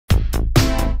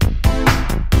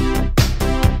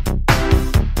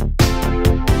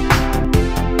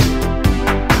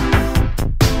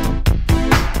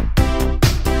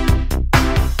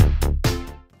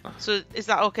So is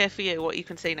that okay for you, what you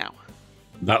can see now?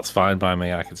 That's fine by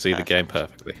me. I can see the game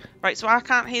perfectly. Right, so I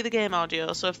can't hear the game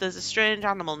audio, so if there's a strange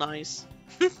animal noise,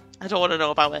 I don't want to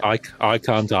know about it. I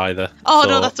can't either. Oh, so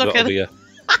no, that's okay.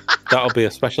 That'll be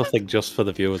a special thing just for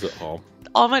the viewers at home.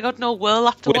 Oh my god, no, we'll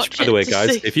have to watch it. Which, by the way, to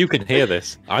guys, see. if you can hear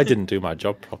this, I didn't do my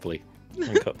job properly.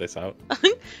 And cut this out.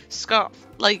 Scott,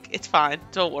 like, it's fine.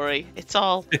 Don't worry. It's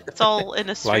all in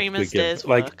a streamer's day's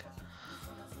work.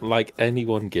 Like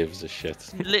anyone gives a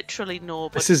shit. Literally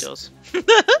nobody does.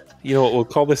 You know what? We'll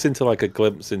call this into like a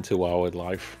glimpse into our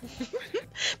life.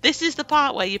 This is the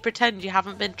part where you pretend you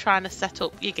haven't been trying to set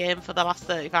up your game for the last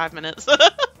 35 minutes.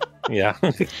 Yeah.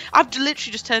 I've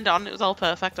literally just turned it on. It was all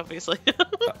perfect, obviously.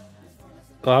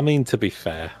 Well, I mean, to be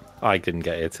fair, I didn't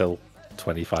get here till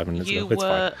 25 minutes ago. You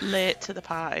were late to the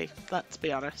party, let's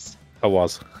be honest. I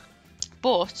was.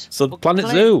 But... So Planet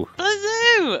Zoo! Planet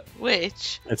Zoo!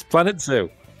 Which... It's Planet Zoo.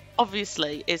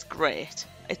 Obviously is great.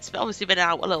 It's obviously been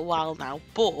out a little while now,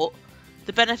 but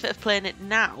the benefit of playing it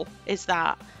now is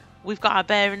that we've got our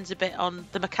bearings a bit on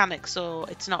the mechanics, so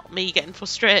it's not me getting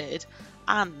frustrated,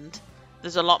 and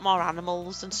there's a lot more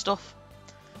animals and stuff.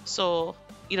 So,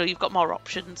 you know, you've got more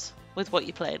options with what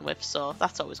you're playing with, so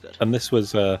that's always good. And this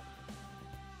was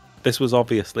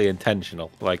obviously intentional.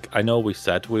 Like, I know we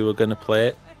said we were going to play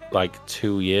it like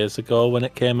 2 years ago when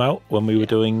it came out, when we were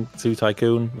doing Zoo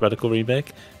Tycoon Radical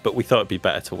Remake, but we thought it'd be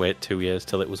better to wait 2 years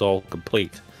till it was all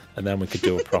complete, and then we could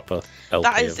do a proper LP.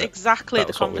 That is exactly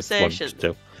the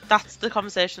conversation. That's the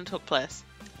conversation that took place.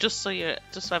 Just so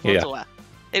everyone's aware.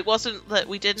 It wasn't that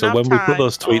we didn't have time. So when we put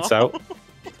those tweets out,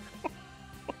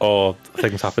 or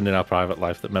things happened in our private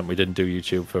life that meant we didn't do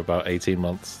YouTube for about 18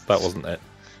 months, that wasn't it.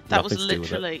 That was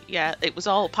literally, yeah, it was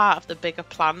all part of the bigger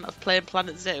plan of playing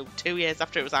Planet Zoo 2 years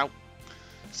after it was out.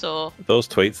 So those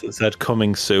tweets that said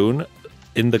coming soon,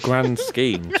 in the grand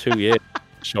scheme, 2 years,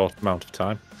 short amount of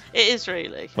time. It is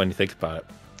really. When you think about it.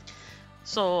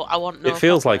 So I want no. It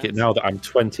feels like it now that I'm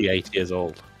 28 years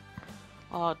old.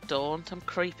 Oh, don't! I'm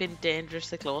creeping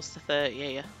dangerously close to 30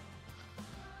 here.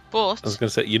 But I was going to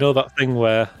say, you know that thing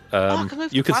where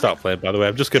you can start playing. By the way,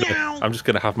 I'm just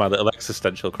gonna have my little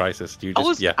existential crisis. You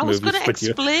just I was going to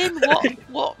explain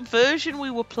what version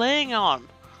we were playing on.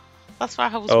 That's why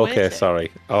I was waiting. Okay,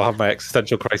 sorry. I'll have my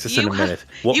existential crisis in a minute.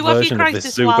 What version of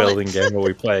this zoo building game are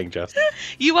we playing, Jess?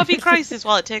 You have your crisis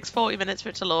while it takes 40 minutes for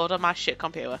it to load on my shit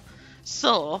computer.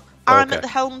 So I'm at the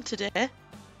helm today.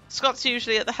 Scott's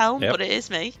usually at the helm, but it is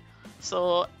me.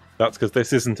 That's because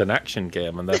this isn't an action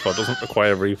game and therefore doesn't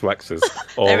require reflexes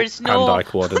or hand-eye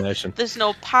coordination. There's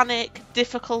no panic,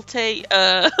 difficulty,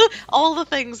 all the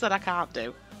things that I can't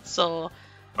do. So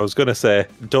I was going to say,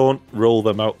 don't roll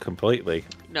them out completely.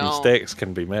 No. Mistakes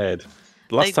can be made.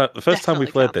 The first time we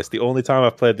played this, the only time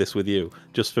I've played this with you,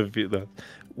 just for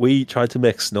we tried to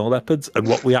make snow leopards, and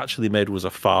what we actually made was a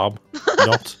farm,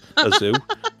 not a zoo,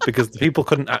 because the people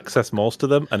couldn't access most of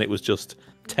them, and it was just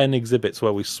 10 exhibits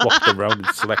where we swapped them around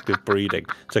in selective breeding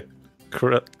to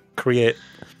create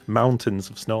mountains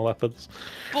of snow leopards.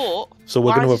 So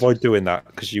we're going to avoid doing that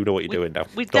because you know what you're doing now.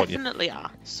 We definitely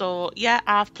are. So yeah,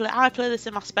 I play this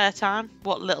in my spare time.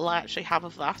 What little I actually have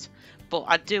of that, but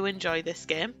I do enjoy this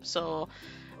game. So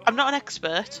I'm not an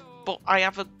expert, but I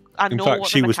know. In fact,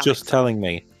 she was just telling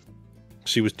me.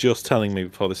 She was just telling me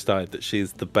before this started that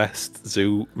she's the best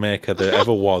zoo maker there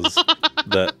ever was.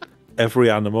 That every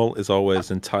animal is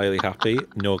always entirely happy,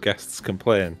 no guests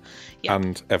complain,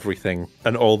 and everything,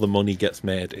 and all the money gets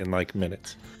made in like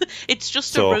minutes. It's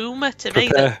just a rumour to me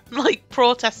that like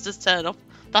protesters turn up.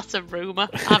 That's a rumour.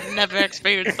 I've never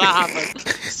experienced that happen.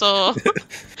 So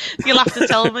you'll have to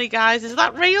tell me, guys, is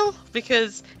that real?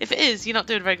 Because if it is, you're not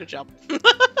doing a very good job.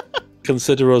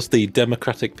 Consider us the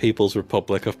Democratic People's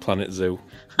Republic of Planet Zoo.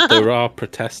 There are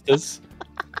protesters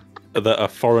that are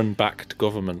foreign-backed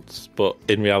governments, but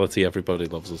in reality, everybody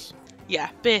loves us.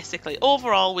 Yeah, basically.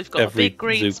 Overall, we've got a big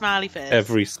green smiley face.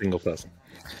 Every single person.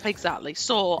 Exactly.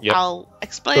 So I'll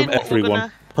explain what we're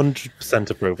gonna. 100%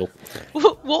 approval.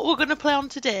 What we're gonna play on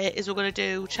today is we're gonna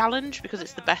do challenge because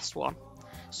it's the best one.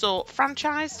 So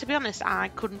franchise, to be honest, I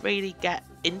couldn't really get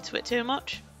into it too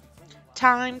much.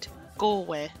 Timed, go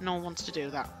away. No one wants to do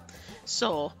that.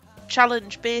 So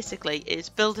challenge basically is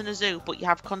building a zoo, but you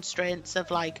have constraints of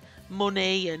like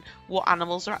money and what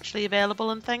animals are actually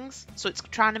available and things. So it's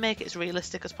trying to make it as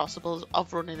realistic as possible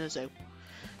of running a zoo.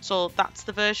 So that's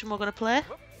the version we're going to play.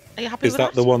 Are you happy with that? Is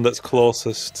that the one that's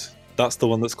closest? That's the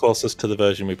one that's closest to the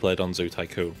version we played on Zoo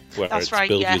Tycoon, where it's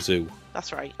build your zoo.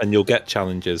 That's right. And you'll get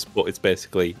challenges, but it's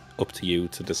basically up to you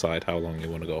to decide how long you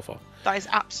want to go for. That is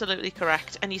absolutely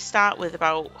correct. And you start with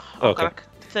about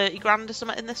 30 grand or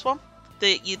something in this one.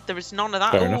 There is none of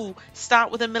that.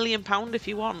 Start with £1 million if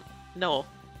you want. No.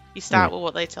 You start with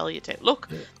what they tell you to. Look,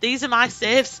 these are my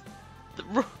saves.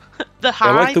 The high.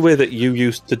 I like the way that you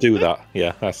used to do that.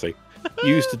 Yeah, I see.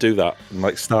 You used to do that and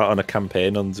like start on a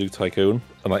campaign on Zoo Tycoon.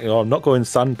 And like, I'm not going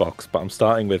sandbox, but I'm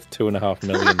starting with $2.5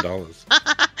 million.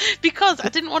 Because I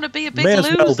didn't want to be a big May as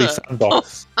loser. well be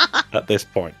sandbox at this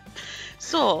point.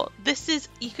 So this is,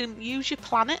 you can use your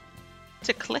planet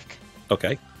to click.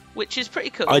 Okay. Which is pretty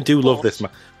cool. I do love this.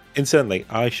 Incidentally,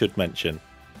 I should mention,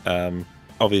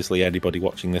 obviously anybody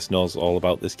watching this knows all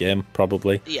about this game,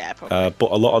 probably. Yeah, probably.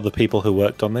 But a lot of the people who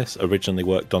worked on this originally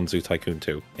worked on Zoo Tycoon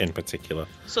 2 in particular.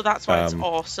 So that's why it's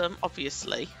awesome,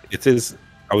 obviously. It is,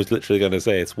 I was literally going to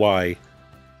say, it's why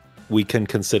we can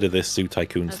consider this Zoo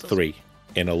Tycoon 3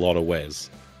 in a lot of ways.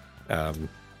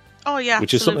 Oh, yeah,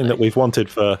 which is something that we've wanted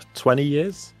for 20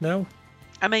 years now.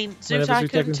 I mean, Zoo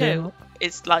Tycoon 2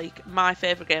 is like my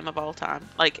favourite game of all time.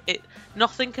 Like,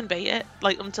 nothing can beat it,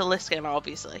 like, until this game,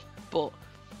 obviously. But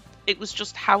it was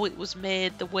just how it was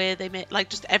made, the way they made, like,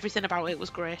 just everything about it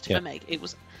was great for me. It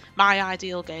was my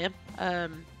ideal game.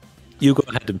 You go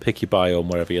ahead and pick your biome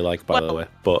wherever you like, by the way.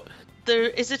 But there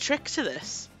is a trick to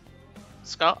this,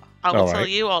 Scott. I will tell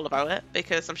you all about it,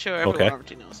 because I'm sure everyone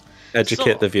already knows.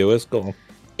 Educate the viewers, go on.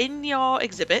 In your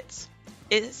exhibits,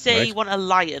 say you want a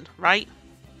lion, right?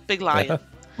 Big lion.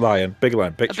 Lion, big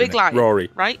lion, a big lion, Rory,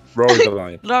 right? Rory the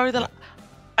lion. Rory the lion.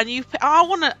 And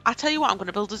I tell you what, I'm going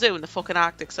to build a zoo in the fucking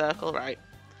Arctic Circle, right?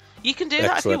 You can do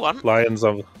that if you want.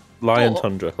 Lion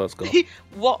tundra, let's go.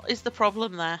 What is the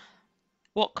problem there?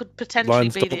 What could potentially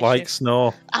be the issue? Like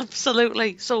snow.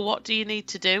 Absolutely. So what do you need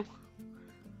to do?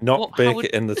 Not bake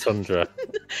it in the tundra.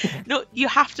 No, you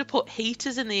have to put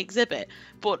heaters in the exhibit,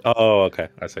 but okay,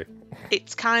 I see.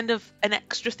 It's kind of an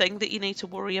extra thing that you need to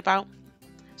worry about.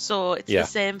 So it's the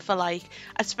same for, like,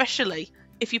 especially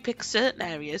if you pick certain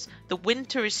areas, the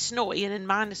winter is snowy and in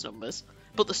minus numbers,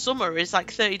 but the summer is like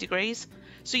 30 degrees.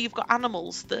 So you've got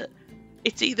animals that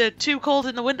it's either too cold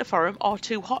in the winter for them or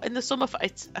too hot in the summer.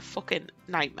 It's a fucking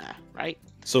nightmare, right?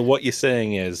 So what you're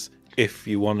saying is, if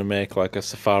you want to make like a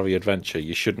safari adventure,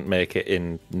 you shouldn't make it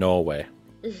in Norway.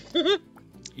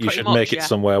 You should make it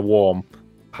somewhere warm,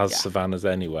 has savannas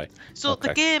anyway. So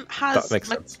the game has,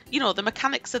 the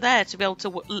mechanics are there to be able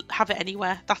to have it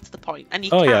anywhere. That's the point. And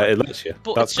you yeah, it lets you.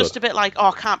 But it's just a bit like,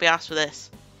 I can't be asked for this.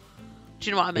 Do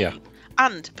you know what I mean? Yeah.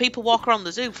 And people walk around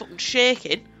the zoo fucking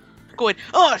shaking, going,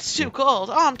 it's too cold.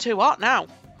 I'm too hot now.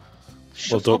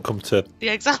 Don't come to.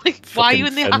 Yeah, exactly. Why are you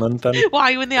in the Finland, then? Why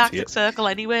are you in the Arctic Circle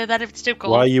anyway? Then if it's too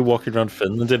cold. Why are you walking around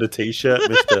Finland in a t-shirt,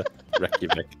 Mr.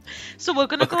 Reykjavik? So we're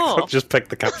gonna go. Just pick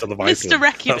the capital of Iceland. Mr.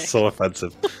 Reykjavik. That's so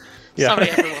offensive. Yeah. Sorry,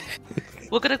 everyone.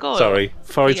 We're gonna go. Sorry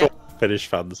to Finnish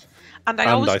fans and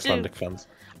Icelandic fans.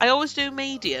 I always do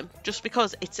medium just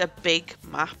because it's a big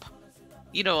map.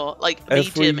 You know, like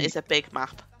medium is a big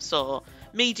map, so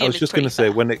medium. I was just gonna say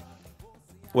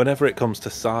whenever it comes to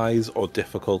size or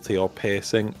difficulty or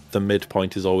pacing, the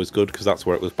midpoint is always good because that's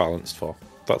where it was balanced for.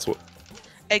 That's what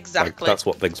that's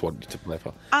what things want you to play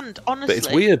for. And honestly, but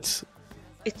it's weird.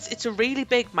 It's a really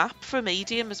big map for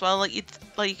medium as well.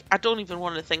 Like I don't even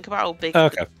want to think about how big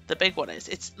the big one is.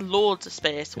 It's loads of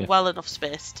space, well enough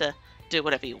space to do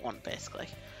whatever you want, basically.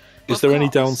 Is there any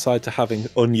downside to having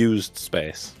unused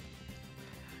space?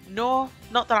 No,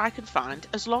 not that I can find.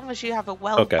 As long as you have a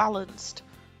well-balanced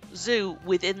zoo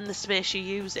within the space you're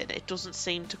using, it doesn't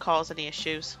seem to cause any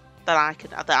issues that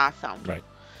I found. Right.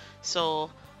 So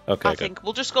I think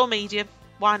we'll just go medium.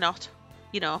 Why not?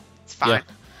 It's fine.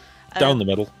 Yeah. Down the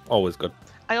middle, always good.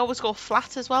 I always go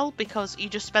flat as well because you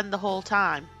just spend the whole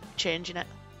time changing it.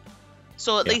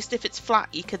 So at least if it's flat,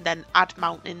 you can then add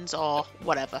mountains or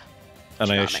whatever.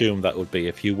 And I assume that would be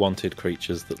if you wanted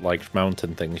creatures that liked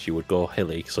mountain things, you would go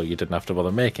hilly, so you didn't have to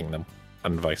bother making them,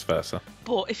 and vice versa.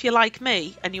 But if you're like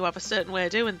me and you have a certain way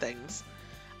of doing things,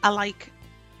 I like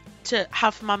to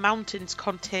have my mountains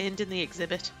contained in the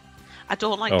exhibit. I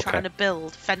don't like trying to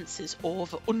build fences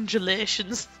over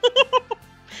undulations.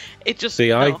 It just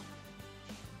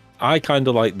I kind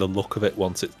of like the look of it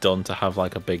once it's done to have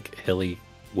like a big hilly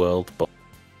world, but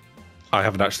I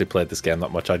haven't actually played this game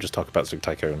that much. I just talk about Zoo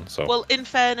Tycoon. So, well, in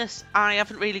fairness, I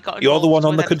haven't really got. You're the one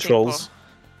on the controls.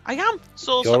 I am.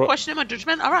 So stop questioning my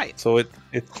judgment. All right. So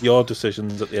it's your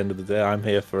decisions at the end of the day. I'm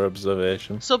here for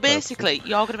observation. So basically,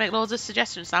 you're going to make loads of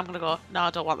suggestions, and I'm going to go, no, I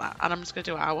don't want that, and I'm just going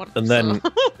to do what I want. And then,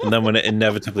 when it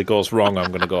inevitably goes wrong, I'm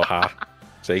going to go, ha.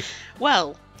 See?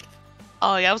 Well,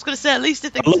 I was going to say at least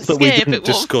if things escape, it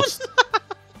won't.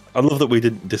 I love that we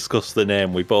didn't discuss the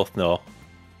name. We both know.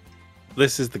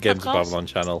 This is the Games of Babylon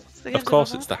channel. Of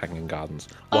course it's the Hanging Gardens.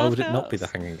 Why would it not be the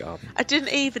Hanging Gardens? I didn't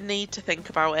even need to think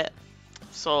about it.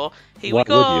 So, here we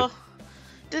go.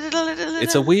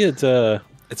 It's a weird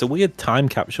it's a weird time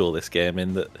capsule, this game,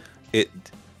 in that it.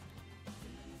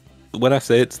 When I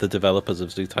say it's the developers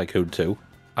of Zoo Tycoon 2,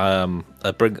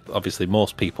 I bring obviously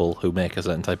most people who make a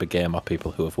certain type of game are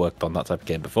people who have worked on that type of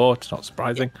game before. It's not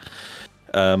surprising.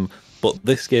 But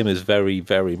this game is very,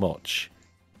 very much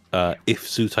if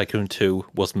Zoo Tycoon 2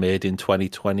 was made in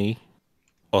 2020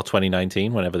 or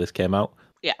 2019, whenever this came out.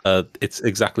 Yeah. It's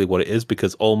exactly what it is,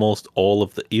 because almost all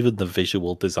of even the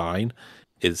visual design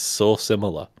is so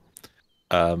similar.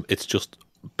 It's just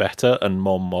better and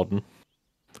more modern.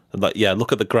 And like, yeah,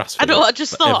 look at the grass. I know. I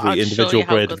just thought every I'd individual show you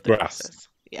how grade good of the grass. is.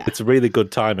 Yeah, it's really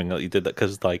good timing that you did that,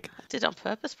 because like I did on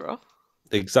purpose, bro.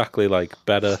 Exactly, like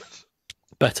better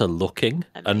looking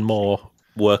and more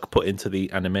work put into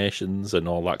the animations and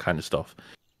all that kind of stuff.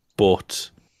 But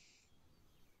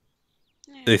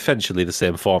essentially the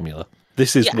same formula.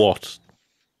 This is what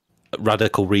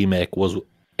Radical Remake was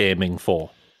aiming for,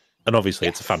 and obviously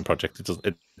it's a fan project. It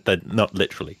doesn't. They're not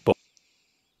literally, but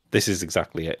this is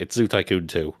exactly it. It's Zoo Tycoon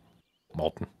 2,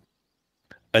 modern,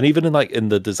 and even in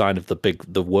the design of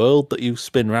the world that you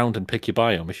spin round and pick your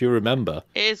biome. If you remember,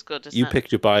 it is good. You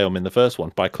picked your biome in the first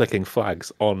one by clicking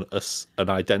flags on an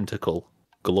identical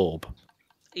globe.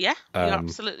 Yeah, you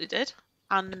absolutely did,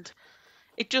 and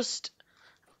it just.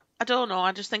 I don't know,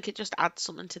 I just think it just adds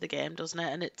something to the game, doesn't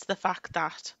it? And it's the fact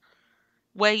that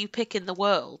where you pick in the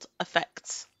world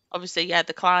affects, obviously,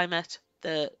 the climate,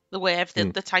 the way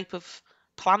everything, the type of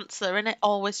plants that are in it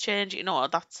always change. You know,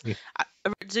 that's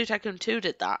Zoo Tycoon 2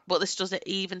 did that, but this does it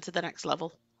even to the next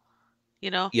level.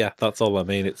 You know? Yeah, that's all I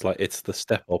mean. It's like it's the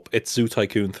step up. It's Zoo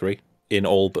Tycoon 3 in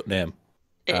all but name.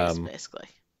 It is, basically.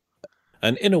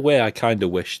 And in a way, I kind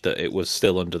of wish that it was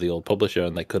still under the old publisher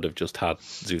and they could have just had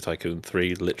Zoo Tycoon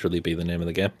 3 literally be the name of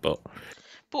the game. But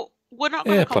we're not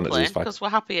going to complain because we're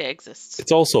happy it exists.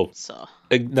 It's also...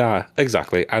 Nah,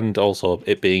 exactly. And also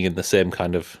it being in the same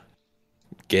kind of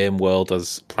game world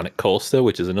as Planet Coaster,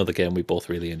 which is another game we both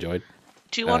really enjoyed.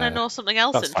 Do you want to know something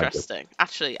else interesting?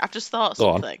 Actually, I've just thought of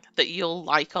something that you'll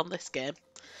like on this game.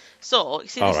 So, you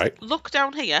see this? Look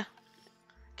down here.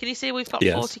 Can you see we've got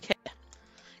 40k?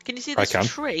 Can you see this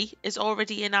tree is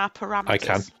already in our parameters? I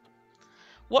can.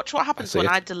 Watch what happens when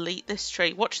I delete this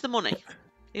tree. Watch the money. Are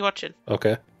you watching?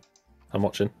 Okay. I'm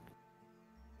watching.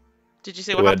 Did you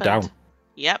see what happened? Down.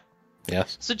 Yep.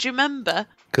 Yes. So do you remember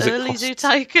early Zoo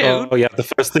Tycoon? Oh yeah, the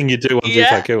first thing you do on Zoo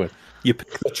Tycoon, you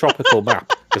pick the tropical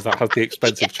map because that has the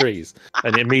expensive trees,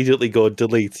 and immediately go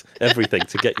delete everything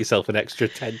to get yourself an extra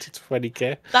 10 to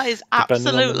 20k. That is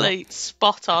absolutely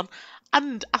spot on.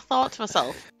 And I thought to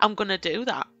myself, I'm gonna do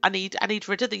that. I need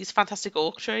rid of these fantastic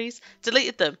oak trees.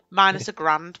 Deleted them, minus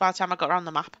 £1,000 by the time I got around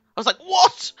the map. I was like,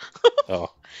 what?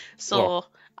 So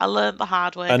I learned the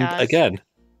hard way, and guys. Again,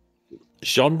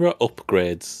 genre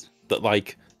upgrades that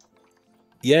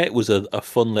it was a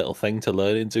fun little thing to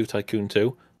learn in Zoo Tycoon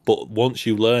 2, but once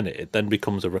you learn it, it then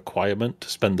becomes a requirement to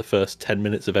spend the first 10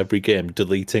 minutes of every game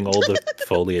deleting all the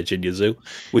foliage in your zoo,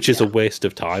 which is a waste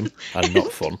of time and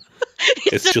not fun.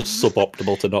 It's just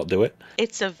suboptimal to not do it.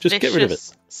 It's a just vicious get rid of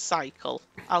it. Cycle,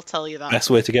 I'll tell you that. Best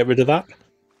way to get rid of that?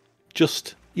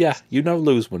 Just, you now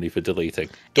lose money for deleting.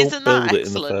 Don't build it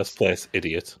in the first place,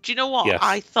 idiot. Do you know what? Yes.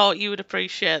 I thought you would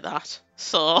appreciate that.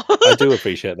 So I do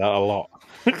appreciate that a lot.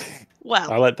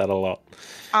 Well, I like that a lot.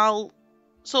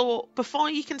 So before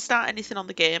you can start anything on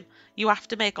the game, you have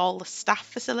to make all the staff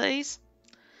facilities,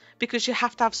 because you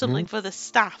have to have something for the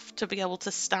staff to be able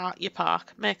to start your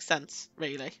park. Makes sense,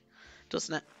 really,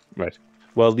 doesn't it? Right.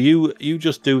 Well, you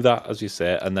just do that as you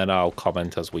say, and then I'll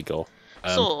comment as we go.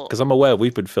 Because I'm aware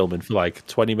we've been filming for like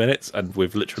 20 minutes, and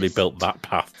we've literally built that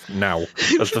path now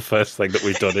as the first thing that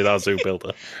we've done in our zoo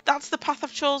builder. That's the path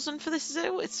I've chosen for this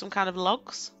zoo. It's some kind of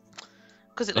logs.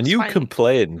 And you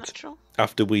complained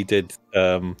after we did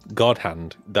God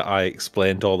Hand that I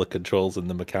explained all the controls and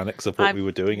the mechanics of what we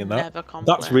were doing in that.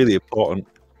 That's really important.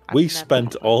 We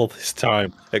spent all this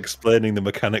time explaining the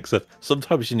mechanics of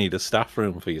sometimes you need a staff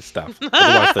room for your staff.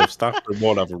 Otherwise, their staff room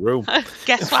won't have a room.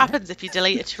 Guess what happens if you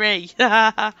delete a tree?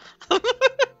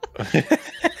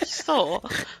 So,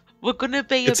 we're going to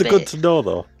be It's good to know,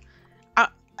 though. To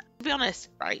be honest,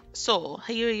 right, so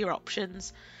here are your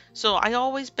options. So I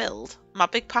always build my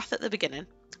big path at the beginning,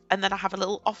 and then I have a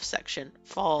little off section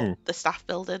for the staff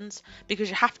buildings, because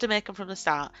you have to make them from the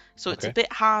start. So it's a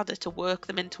bit harder to work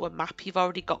them into a map you've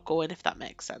already got going, if that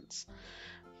makes sense.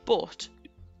 But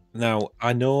now,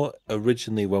 I know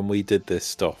originally when we did this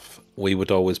stuff, we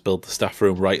would always build the staff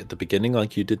room right at the beginning,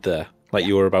 like you did there, like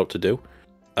you were about to do.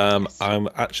 Yes. I'm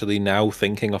actually now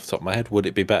thinking off the top of my head, would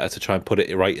it be better to try and put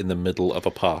it right in the middle of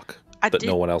a park that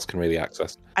no one else can really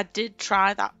access? I did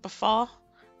try that before,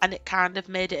 and it kind of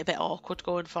made it a bit awkward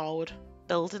going forward.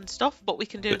 building stuff, but we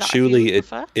can do But that surely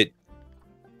if you prefer.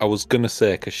 I was going to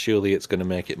say, because surely it's going to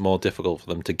make it more difficult for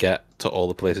them to get to all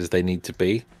the places they need to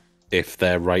be if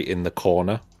they're right in the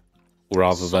corner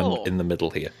rather than in the middle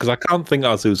here. Because I can't think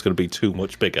our zoo's going to be too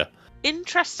much bigger.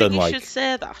 Interesting you should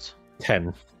say that.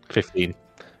 10, 15.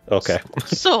 Okay.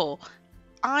 So,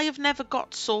 I have never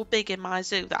got so big in my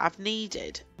zoo that I've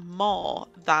needed more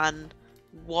than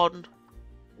one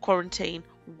quarantine,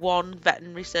 one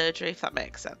veterinary surgery, if that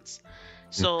makes sense.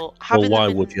 So having why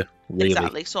them would you? Really?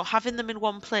 Exactly. So having them in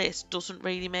one place doesn't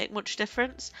really make much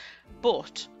difference.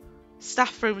 But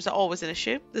staff rooms are always an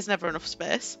issue. There's never enough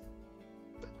space.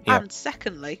 Yeah. And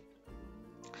secondly,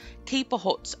 keeper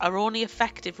huts are only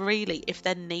effective really if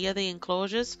they're near the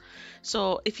enclosures.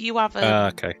 So if you have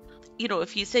okay. You know,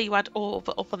 if you say you had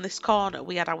up on this corner,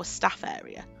 we had our staff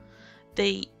area.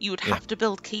 You would have to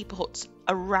build keeper huts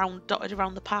dotted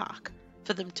around the park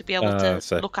for them to be able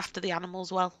to look after the animals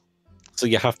well. So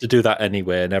you have to do that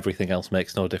anyway, and everything else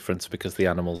makes no difference because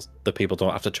the people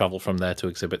don't have to travel from there to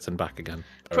exhibits and back again.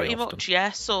 Pretty much,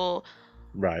 yeah. So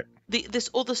right,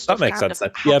 this other stuff that makes sense.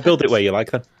 Then. Yeah, build it where you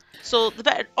like then. So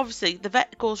the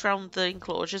vet goes around the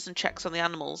enclosures and checks on the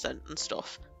animals and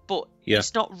stuff, but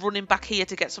it's not running back here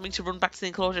to get something to run back to the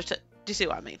enclosure. Do you see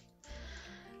what I mean?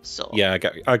 So yeah,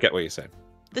 I get what you're saying.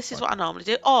 This is what I normally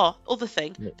do. Or, other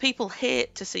thing, people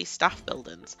hate to see staff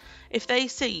buildings. If they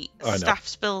see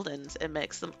staff's buildings, it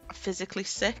makes them physically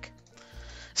sick.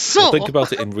 So think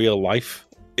about it in real life.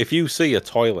 If you see a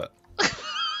toilet...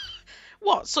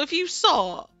 What? So if you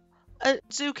saw a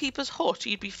zookeeper's hut,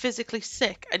 you'd be physically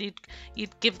sick and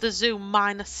you'd give the zoo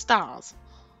 -, stars?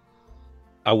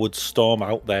 I would storm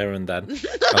out there and then.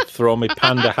 I'd throw my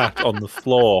panda hat on the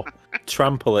floor,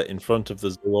 trample it in front of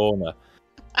the zoo owner,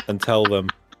 and tell them,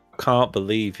 can't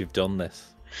believe you've done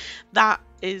this. That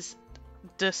is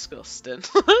disgusting.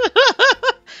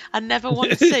 I never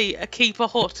want to see a keeper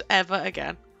hut ever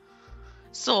again.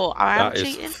 So I am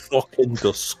cheating. That is fucking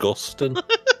disgusting.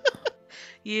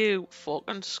 You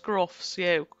fucking scruffs,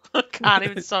 you. Can't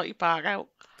even sort your park out.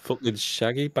 Fucking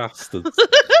shaggy bastards.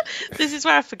 This is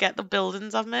where I forget the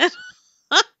buildings I've made.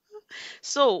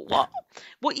 So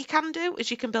what you can do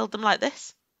is you can build them like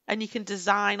this. And you can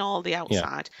design all the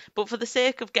outside. Yeah. But for the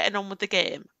sake of getting on with the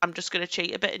game, I'm just going to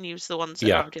cheat a bit and use the ones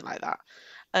around you like that.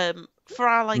 For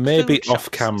our maybe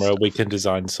off camera we can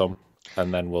design some,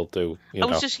 and then we'll do.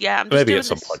 I'm just maybe doing at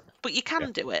some point. But you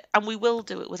can do it, and we will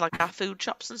do it with like our food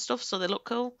shops and stuff, so they look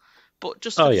cool. But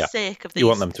just for the sake of these, you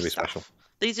want them to be special.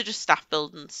 These are just staff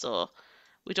buildings, so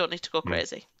we don't need to go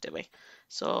crazy, do we?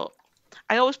 So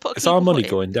I always put. Is our money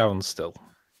going down still?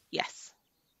 Yes,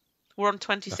 we're on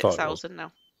 26,000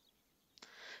 now.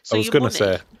 So I was going to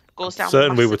say, goes down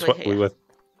certain we were.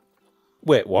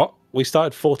 Wait, what? We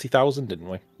started 40,000, didn't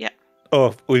we? Yeah.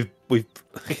 Oh, we've.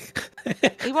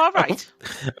 Are you all right?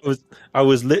 I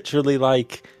was literally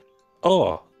like,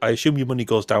 oh, I assume your money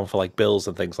goes down for like bills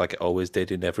and things like it always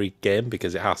did in every game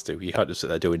because it has to. You can't just sit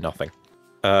there doing nothing.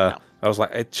 No. I was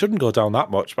like, it shouldn't go down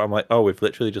that much, but I'm like, oh, we've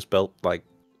literally just built like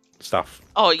stuff.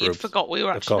 Oh, you forgot we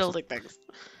were actually building things.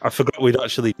 I forgot we'd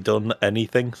actually done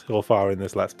anything so far in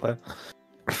this Let's Play.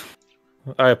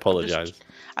 I apologise.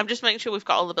 I'm just making sure we've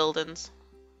got all the buildings.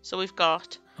 So we've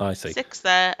got 6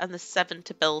 there and there's 7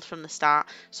 to build from the start.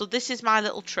 So this is my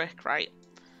little trick, right?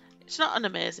 It's not an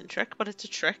amazing trick, but it's a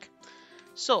trick.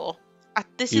 So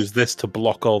use this to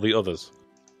block all the others.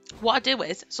 What I do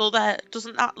is,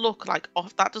 doesn't that look like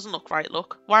off? That doesn't look right.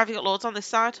 Look, why have you got loads on this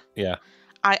side? Yeah.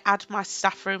 I add my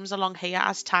staff rooms along here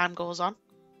as time goes on.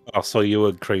 Oh, so you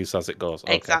increase as it goes.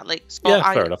 Okay. Exactly. So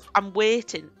fair enough. I'm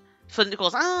waiting. So it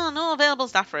goes, no available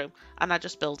staff room, and I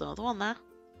just build another one there.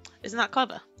 Isn't that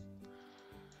clever?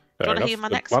 Do you want to hear my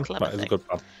next clever thing? That is a good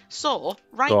plan. So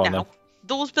right now,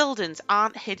 those buildings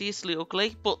aren't hideously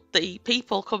ugly, but the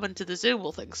people coming to the zoo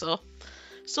will think so.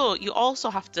 So you also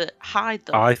have to hide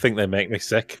them. I think they make me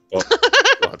sick. But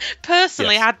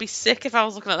personally, I'd be sick if I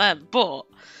was looking at them. But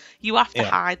you have to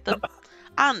hide them,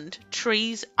 and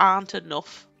trees aren't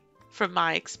enough, from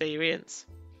my experience.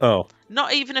 Oh.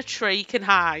 Not even a tree can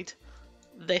hide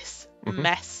this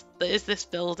mess that is this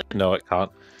building. No, it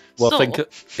can't. Well,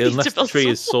 unless the tree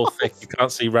is so thick you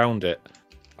can't see round it,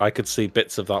 I could see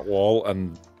bits of that wall,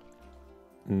 and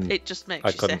it just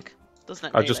makes you sick, doesn't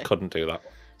it? I just couldn't do that.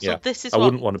 So this is I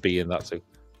wouldn't want to be in that zoo.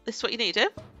 This is what you need to do.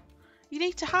 You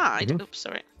need to hide. Oops,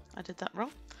 sorry, I did that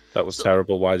wrong. That was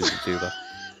terrible. Why did you do that?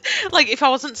 Like if I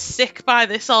wasn't sick by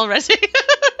this already.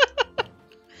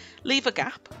 Leave a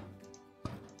gap.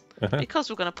 Because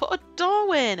we're going to put a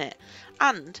doorway in it.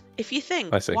 And if you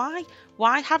think,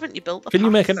 why haven't you built the Can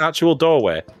you make an actual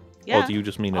doorway? Yeah. Or do you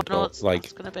just mean a door? No,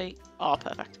 it's going to be... Oh,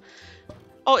 perfect.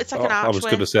 Oh, it's like an archway. I was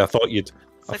going to say, I thought you'd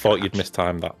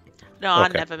mistimed that. No,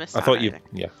 Okay. I never missed. I thought you.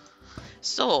 Yeah.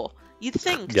 So you'd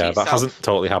think. Yeah, to that yourself, hasn't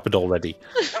totally happened already.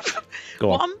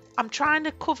 Go on. I'm trying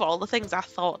to cover all the things I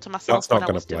thought to myself That's not when I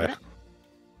going was to play. doing it.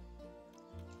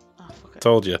 Oh, fuck it.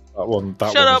 Told you that one.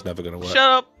 That Shut one up. was never going to work. Shut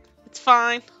up. It's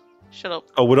fine. Shut up.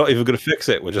 Oh, we're not even going to fix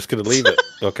it. We're just going to leave it.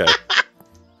 Okay.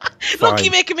 Look,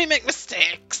 you're making me make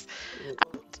mistakes.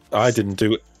 I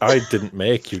didn't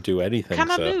make you do anything. Can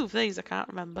I sir. move these? I can't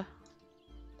remember.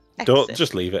 Don't Exit.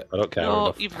 just leave it. I don't care No,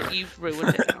 enough. you've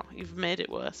ruined it now. You've made it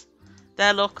worse.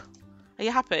 There, look. Are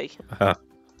you happy?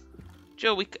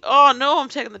 Joe, oh no, I'm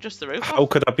taking just the roof How off.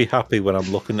 could I be happy when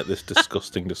I'm looking at this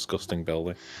disgusting, disgusting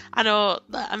building? I know.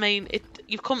 I mean,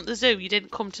 you've come to the zoo. You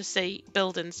didn't come to see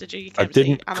buildings, did you? You I came to see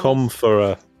didn't animals. come for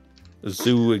a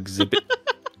zoo exhibit.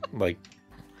 Like,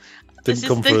 didn't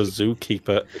come for a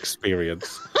zookeeper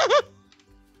experience.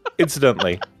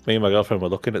 Incidentally, me and my girlfriend were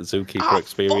looking at zookeeper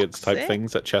experience type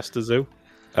things at Chester Zoo.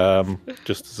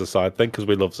 Just as a side thing, because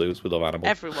we love zoos, we love animals.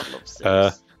 Everyone loves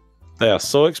zoos. They are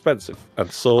so expensive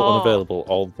and so unavailable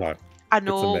all the time. I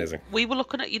know. It's amazing. We were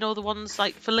looking at, the ones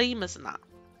like for lemurs and that.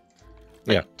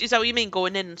 Like, Yeah. Is that what you mean?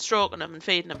 Going in and stroking them and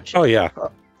feeding them and shit? Oh yeah,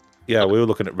 yeah. We were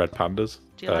looking at red pandas.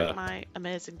 Do you like my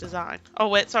amazing design? Oh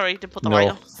wait, sorry, didn't put the No. light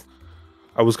on.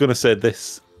 I was going to say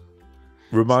this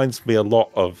reminds me a lot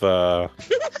of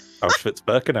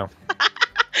Auschwitz-Birkenau.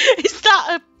 Is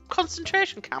that a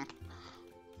concentration camp?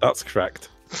 That's correct.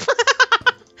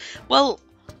 Well,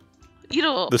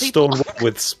 The stone wall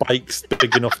with spikes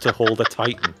big enough to hold a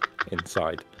titan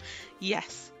inside.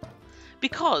 Yes,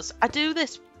 because I do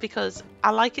this because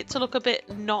I like it to look a bit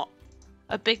not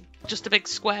just a big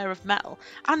square of metal.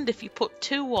 And if you put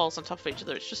two walls on top of each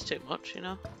other, it's just too much, We're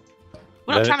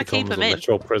not trying to keep them in.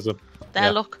 Literal prison. There, Yeah.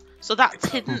 look. So that's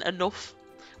hidden enough.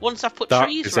 Once I've put That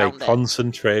trees is a around it.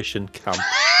 concentration camp.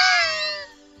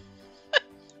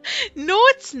 No,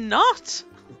 it's not.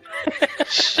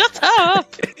 Shut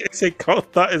up.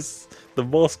 That is the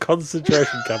most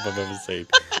concentration camp I've ever seen.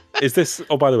 Is this?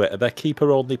 Oh, by the way, are there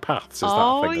keeper-only paths? Is that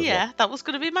a thing as yeah, well? that was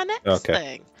going to be my next Okay.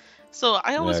 thing. So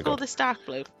I always Yeah, go good. this dark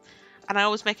blue, and I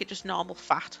always make it just normal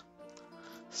fat.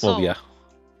 So, Well, yeah.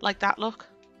 like that look.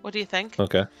 What do you think?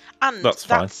 Okay. And That's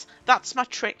fine. that's my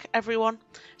trick, everyone.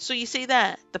 So you see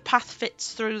there, the path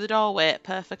fits through the doorway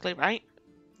perfectly, right?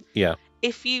 Yeah.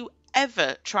 If you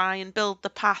ever try and build the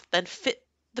path, then fit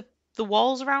the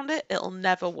walls around it, it'll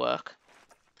never work.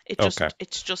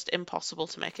 It's just impossible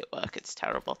to make it work. It's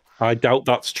terrible. I doubt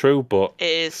that's true, but It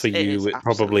is. for you, it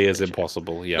probably is absolutely true.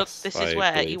 impossible. Yes. Look, this is I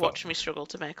where believe you that. watch me struggle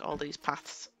to make all these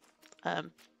paths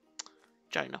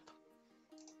join up.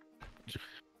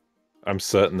 I'm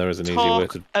certain there is an easier way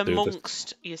Talk to do this.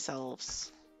 amongst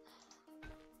yourselves.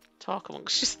 Talk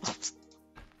amongst yourselves.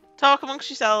 Talk amongst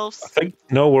yourselves. I think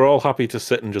no, we're all happy to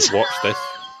sit and just watch this.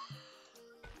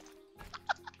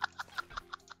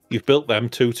 You've built them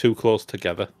too close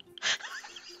together.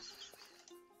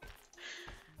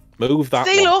 Move that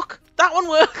See, one. look, that one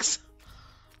works.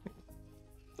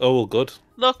 Oh, well, good.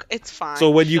 Look, it's fine. So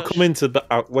when you Shush. come into the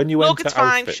when you Look, enter it's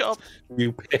fine. Auschwitz, Shut up.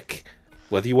 you pick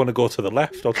whether you want to go to the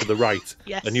left or to the right,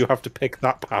 Yes. and you have to pick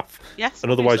that path. Yes.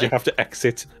 And otherwise, you obviously. have to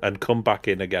exit and come back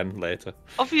in again later.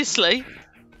 Obviously.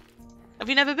 Have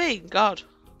you never been? God.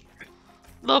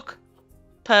 Look.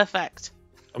 Perfect.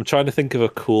 I'm trying to think of a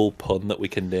cool pun that we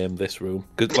can name this room.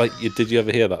 Because, did you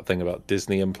ever hear that thing about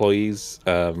Disney employees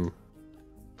who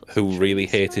really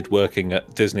hated working at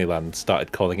Disneyland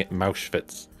started calling it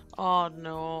Mauschwitz? Oh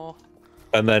no.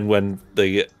 And then when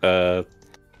the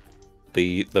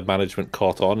management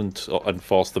caught on and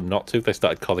forced them not to, they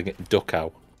started calling it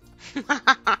Duckow.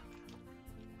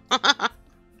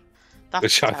 That's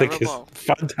Which I think is terrible.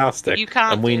 fantastic. You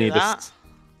can't and we do need that.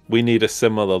 we need a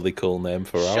similarly cool name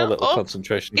for our Shut little up.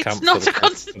 concentration It's camp not for a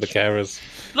for the carers.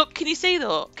 Look, can you see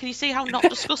though? Can you see how not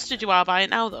disgusted you are by it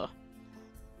now though?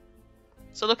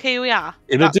 So look, here we are.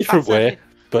 In a different way,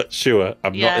 but sure,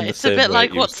 I'm not in the it's same a bit way like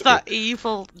it what's used to that be.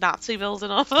 evil Nazi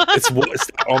building over? It's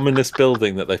that ominous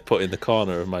building that they've put in the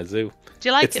corner of my zoo. Do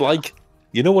you like It's it? like,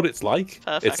 you know what it's like?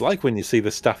 Perfect. It's like when you see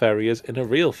the staff areas in a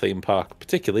real theme park,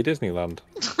 particularly Disneyland.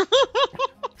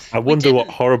 I wonder what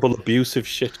horrible abusive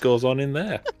shit goes on in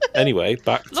there. Anyway,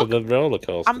 back to the roller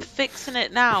coaster. I'm fixing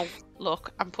it now.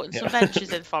 Look, I'm putting some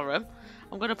benches in for him.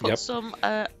 I'm going to put some...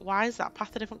 why is that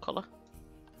path a different colour?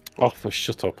 Oh,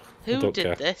 shut up. I Who don't did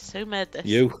care. this? Who made this?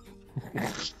 You.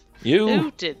 You.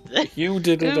 Who did this? You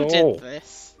did it Who all. did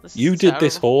this? This You is did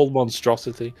this terrible. whole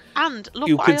monstrosity. And look,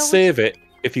 You what could I always... save it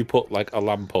if you put like a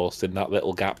lamppost in that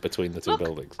little gap between the two Look,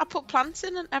 buildings. I put plants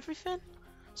in and everything.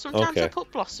 Sometimes I Okay.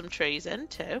 put blossom trees in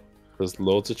too. There's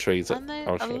loads of trees at And I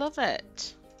Auschwitz. love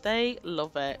it. They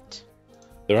love it.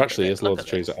 There actually is Look loads at of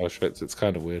trees this. at Auschwitz. It's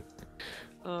kind of weird.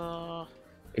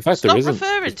 In fact, Stop there isn't.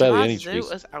 referring There's to barely my any zoo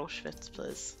trees. as Auschwitz,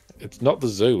 please. It's not the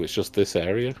zoo. It's just this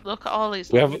area. Look at all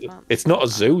these. We have. It's not a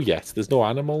zoo yet. There's no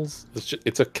animals.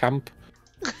 It's a camp.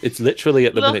 It's literally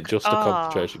at the minute just a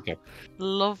concentration camp.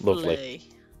 Lovely.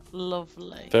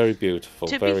 Very beautiful.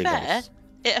 To very be fair, nice.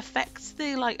 it affects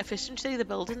the efficiency of the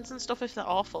buildings and stuff if they're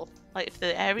awful. Like if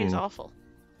the area is awful.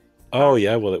 Oh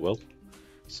yeah, well it will.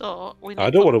 So we. I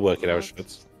don't want to work in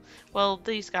Auschwitz. Well,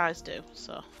 these guys do.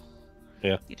 So.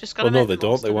 Yeah. You just got to. Well, no, they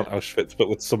don't. They want Auschwitz, but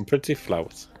with some pretty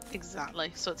flowers.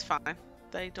 Exactly. So it's fine.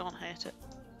 They don't hate it.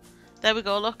 There we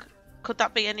go. Look. Could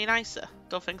that be any nicer?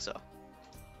 Don't think so.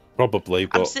 Probably,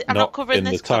 but I'm not covering in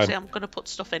this the time. because I'm going to put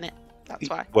stuff in it. That's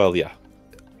why. Well, yeah.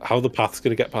 How are the paths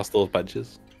going to get past those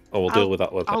benches? Oh, we'll deal with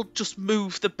that later. I'll just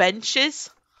move the benches,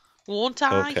 won't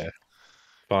I? Okay.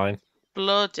 Fine.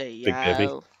 Bloody big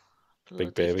hell. Baby.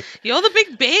 Big baby. You're the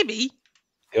big baby.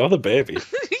 You're the baby.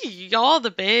 You're the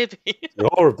baby.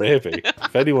 You're a baby.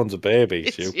 If anyone's a baby,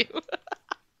 it's you.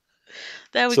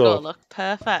 There we go, look.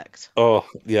 Perfect. Oh,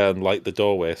 yeah, and light the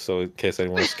doorway so in case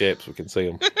anyone escapes, we can see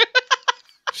them.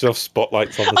 Should have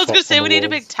spotlights on the top. I was going to say, we need a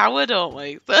big tower, don't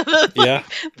we? Yeah.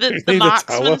 The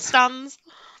marksman stands.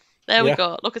 There we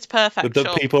go. Look, it's perfect. With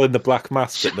the people in the black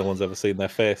mask that no one's ever seen their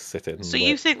face sitting. So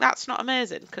you think that's not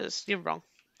amazing? Because you're wrong.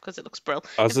 Because it looks brilliant.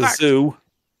 As a zoo,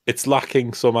 it's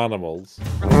lacking some animals.